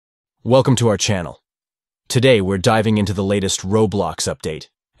Welcome to our channel. Today we're diving into the latest Roblox update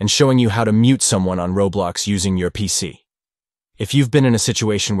and showing you how to mute someone on Roblox using your PC. If you've been in a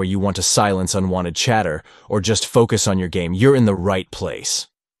situation where you want to silence unwanted chatter or just focus on your game, you're in the right place.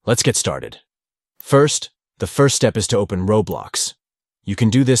 Let's get started. First, the first step is to open Roblox. You can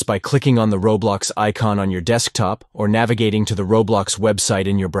do this by clicking on the Roblox icon on your desktop or navigating to the Roblox website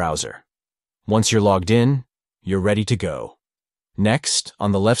in your browser. Once you're logged in, you're ready to go. Next,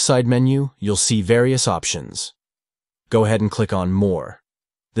 on the left side menu, you'll see various options. Go ahead and click on More.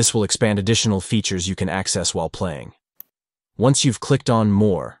 This will expand additional features you can access while playing. Once you've clicked on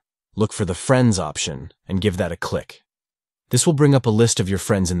More, look for the Friends option and give that a click. This will bring up a list of your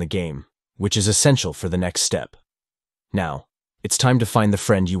friends in the game, which is essential for the next step. Now, it's time to find the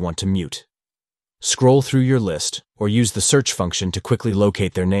friend you want to mute. Scroll through your list or use the search function to quickly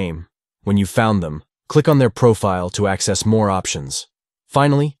locate their name. When you've found them, click on their profile to access more options.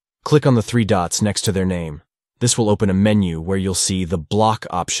 Finally, click on the three dots next to their name. This will open a menu where you'll see the Block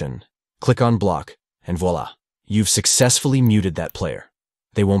option. Click on Block, and voila! You've successfully muted that player.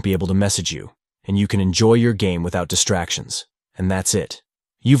 They won't be able to message you, and you can enjoy your game without distractions. And that's it.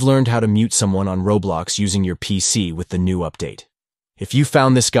 You've learned how to mute someone on Roblox using your PC with the new update. If you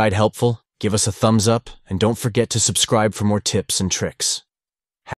found this guide helpful, give us a thumbs up, and don't forget to subscribe for more tips and tricks.